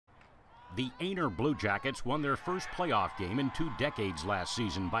The Aynor Blue Jackets won their first playoff game in 2 decades last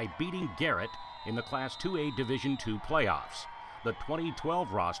season by beating Garrett in the Class 2A Division II playoffs. The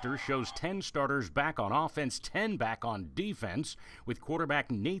 2012 roster shows 10 starters back on offense, 10 back on defense, with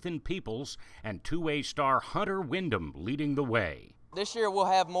quarterback Nathan Peoples and 2A star Hunter Wyndham leading the way. This year we'll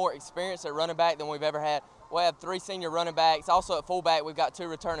have more experience at running back than we've ever had. We'll have 3 senior running backs. Also at fullback we've got 2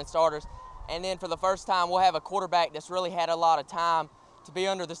 returning starters. And then for the first time we'll have a quarterback that's really had a lot of time to be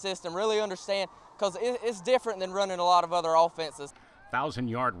under the system, really understand, because it's different than running a lot of other offenses.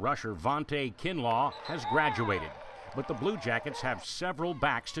 1,000-yard rusher Vontae Kinlaw has graduated, but the Blue Jackets have several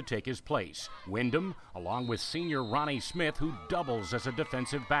backs to take his place. Wyndham, along with senior Ronnie Smith, who doubles as a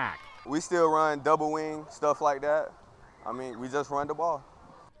defensive back. We still run double wing, stuff like that. I mean, we just run the ball.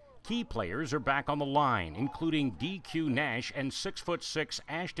 Key players are back on the line, including DQ Nash and 6'6"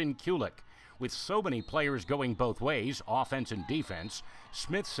 Ashton Kulik. With so many players going both ways, offense and defense,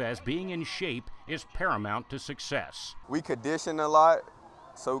 Smith says being in shape is paramount to success. We condition a lot,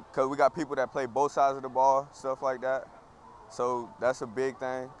 because we got people that play both sides of the ball, stuff like that. So that's a big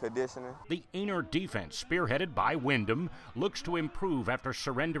thing, conditioning. The Aynor defense, spearheaded by Wyndham, looks to improve after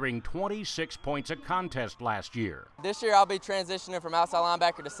surrendering 26 points a contest last year. This year I'll be transitioning from outside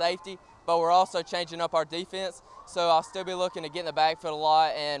linebacker to safety, but we're also changing up our defense, so I'll still be looking to get in the backfield a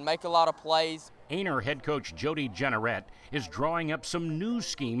lot and make a lot of plays. Aynor head coach Jody Jenneret is drawing up some new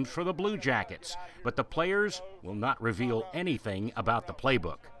schemes for the Blue Jackets, but the players will not reveal anything about the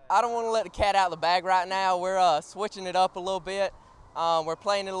playbook. I don't want to let the cat out of the bag right now. We're switching it up a little bit. We're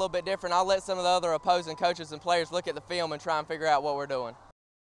playing it a little bit different. I'll let some of the other opposing coaches and players look at the film and try and figure out what we're doing.